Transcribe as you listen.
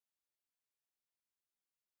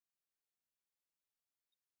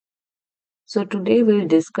So today we'll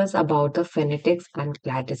discuss about the phonetics and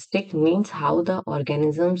cladistics, means how the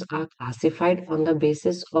organisms are classified on the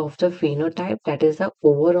basis of the phenotype, that is the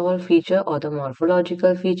overall feature or the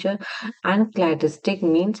morphological feature, and cladistic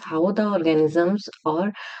means how the organisms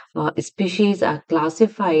or species are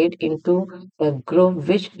classified into a group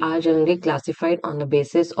which are generally classified on the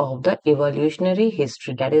basis of the evolutionary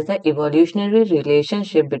history, that is the evolutionary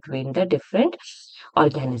relationship between the different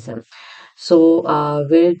organisms. So,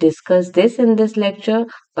 we'll discuss this in this lecture,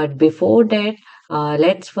 but before that,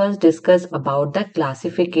 let's first discuss about the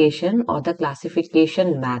classification or the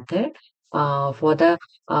classification method for the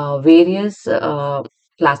various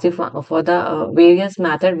various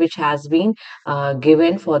method which has been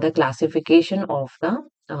given for the classification of the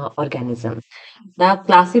organism. The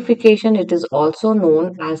classification, it is also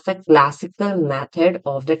known as the classical method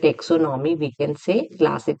of the taxonomy. We can say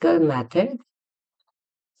classical method.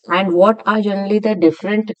 And what are generally the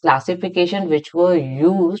different classification which were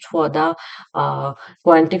used for the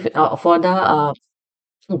for the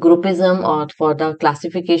groupism or for the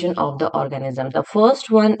classification of the organism? The first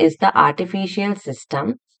one is the artificial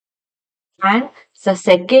system, and the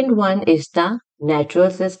second one is the natural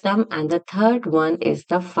system, and the third one is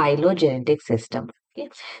the phylogenetic system. Okay.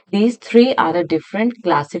 These three are a different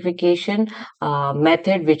classification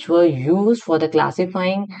method which were used for the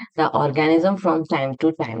classifying the organism from time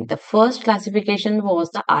to time. The first classification was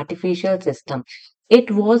the artificial system. It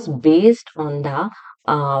was based on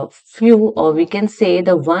the few, or we can say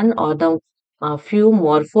the one or the few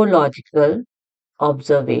morphological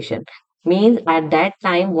observation. Means at that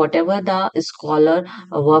time whatever the scholar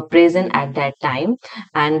were present at that time,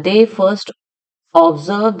 and they first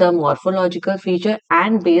observe the morphological feature,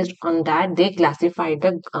 and based on that they classified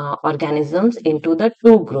the organisms into the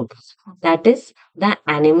two groups, that is the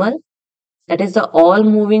animal, that is the all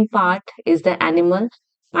moving part is the animal,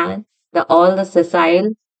 and the all the sessile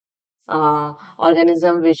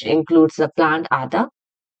organism which includes the plant are the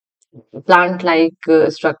plant-like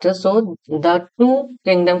structure. So the two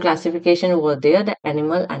kingdom classification were there, the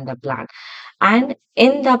animal and the plant. And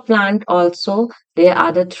in the plant also, there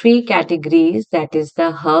are the three categories, that is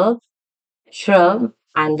the herb, shrub,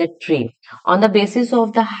 and the tree. On the basis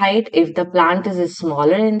of the height, if the plant is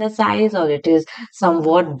smaller in the size, or it is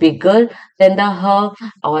somewhat bigger than the herb,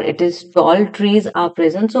 or it is tall trees are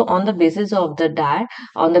present. So on the basis of the that,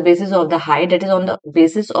 on the basis of the height, that is on the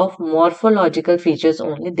basis of morphological features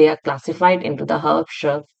only, they are classified into the herb,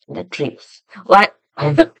 shrub, and the tree. Why?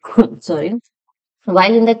 Sorry.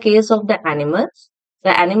 While in the case of the animal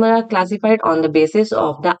are classified on the basis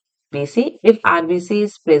of the RBC, if RBC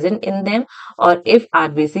is present in them, or if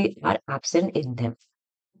RBC are absent in them.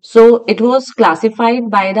 So it was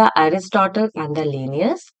classified by the Aristotle and the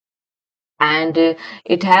Linnaeus, and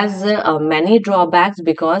it has many drawbacks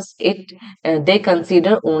because it they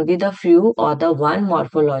consider only the few or the one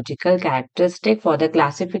morphological characteristic for the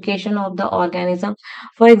classification of the organism.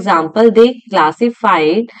 For example, they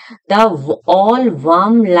classified the all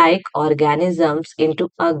worm-like organisms into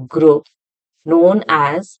a group known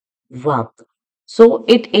as worm. So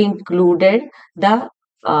it included the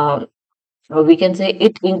we can say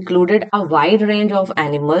it included a wide range of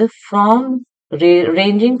animals from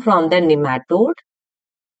ranging from the nematode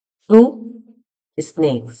to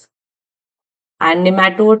snakes. And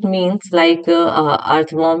nematode means like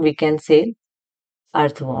earthworm, we can say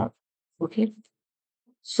earthworm. Okay.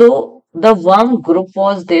 So the worm group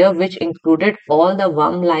was there, which included all the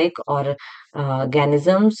worm-like or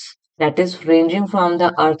organisms, that is ranging from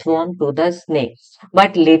the earthworm to the snake.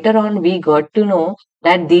 But later on, we got to know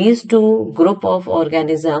that these two group of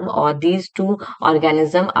organism, or these two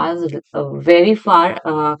organism are very far,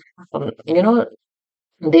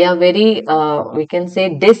 they are very we can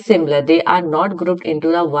say dissimilar. They are not grouped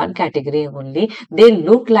into the one category only. They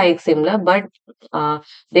look like similar, but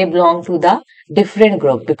they belong to the different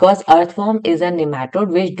group, because earthworm is a nematode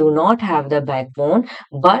which do not have the backbone,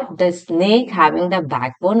 but the snake having the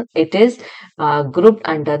backbone, it is grouped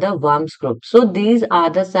under the worms group. So these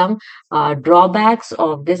are the some drawbacks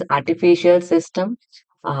of this artificial system,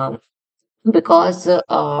 um, because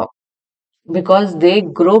because they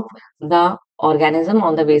group the organism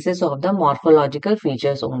on the basis of the morphological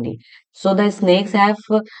features only. So the snakes have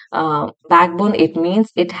backbone, it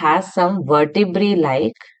means it has some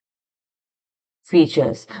vertebrae-like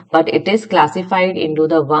features, but it is classified into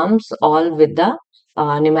the worms all with the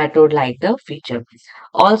nematode-like the feature.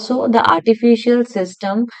 Also, the artificial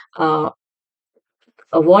system,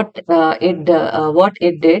 what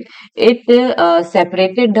it did, it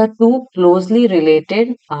separated the two closely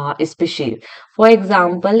related species. For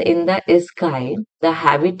example, in the sky, the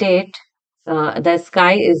habitat the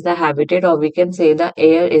sky is the habitat, or we can say the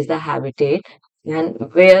air is the habitat, and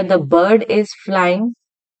where the bird is flying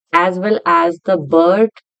as well as the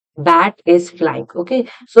bat is flying. Okay,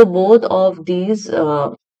 so both of these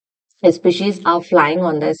species are flying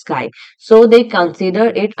on the sky. So they consider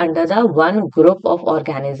it under the one group of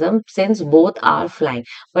organisms since both are flying.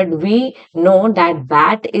 But we know that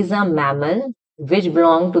bat is a mammal which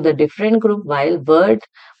belong to the different group while bird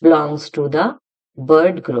belongs to the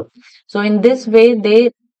bird group. So in this way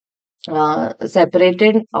they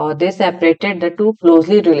separated the two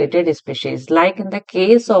closely related species. Like in the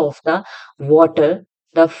case of the water,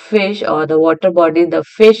 the fish or the water body, the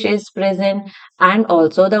fish is present and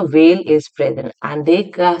also the whale is present, and they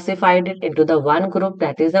classified it into the one group,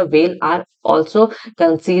 that is the whale are also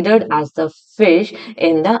considered as the fish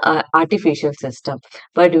in the artificial system.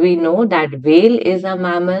 But we know that whale is a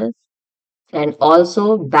mammal and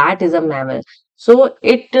also bat is a mammal. So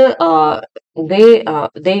they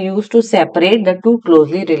used to separate the two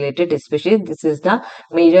closely related species. This is the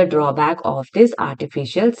major drawback of this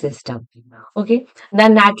artificial system. Okay, the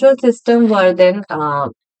natural system were then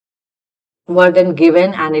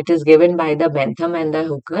given, and it is given by the Bentham and the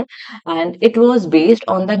Hooker, and it was based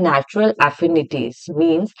on the natural affinities.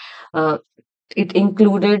 Means it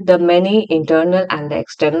included the many internal and the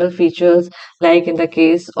external features, like in the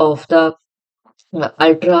case of the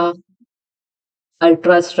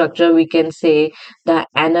ultra structure, we can say the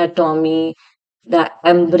anatomy, the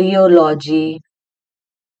embryology,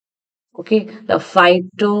 okay, the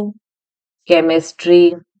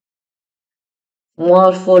phytochemistry,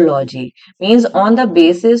 morphology. Means on the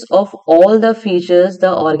basis of all the features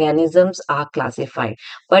the organisms are classified.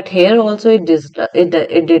 But here also it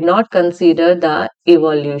did not consider the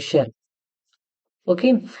evolution.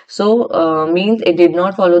 Okay, so means it did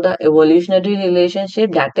not follow the evolutionary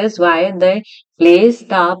relationship. That is why they placed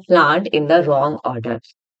the plant in the wrong order.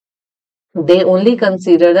 They only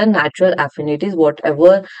consider the natural affinities,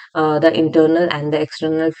 whatever the internal and the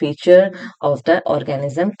external feature of the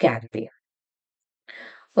organism can be.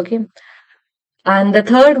 Okay, and the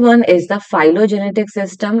third one is the phylogenetic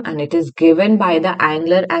system, and it is given by the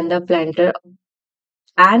Angler and the Planter,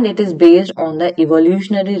 and it is based on the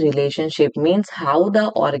evolutionary relationship. Means how the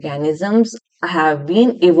organisms have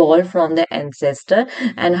been evolved from the ancestor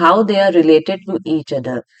and how they are related to each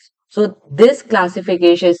other. So this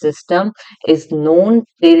classification system is known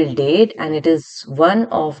till date, and it is one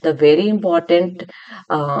of the very important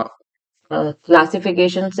uh,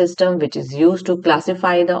 classification system which is used to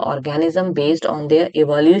classify the organism based on their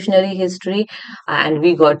evolutionary history. And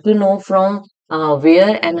we got to know from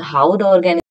where and how the organism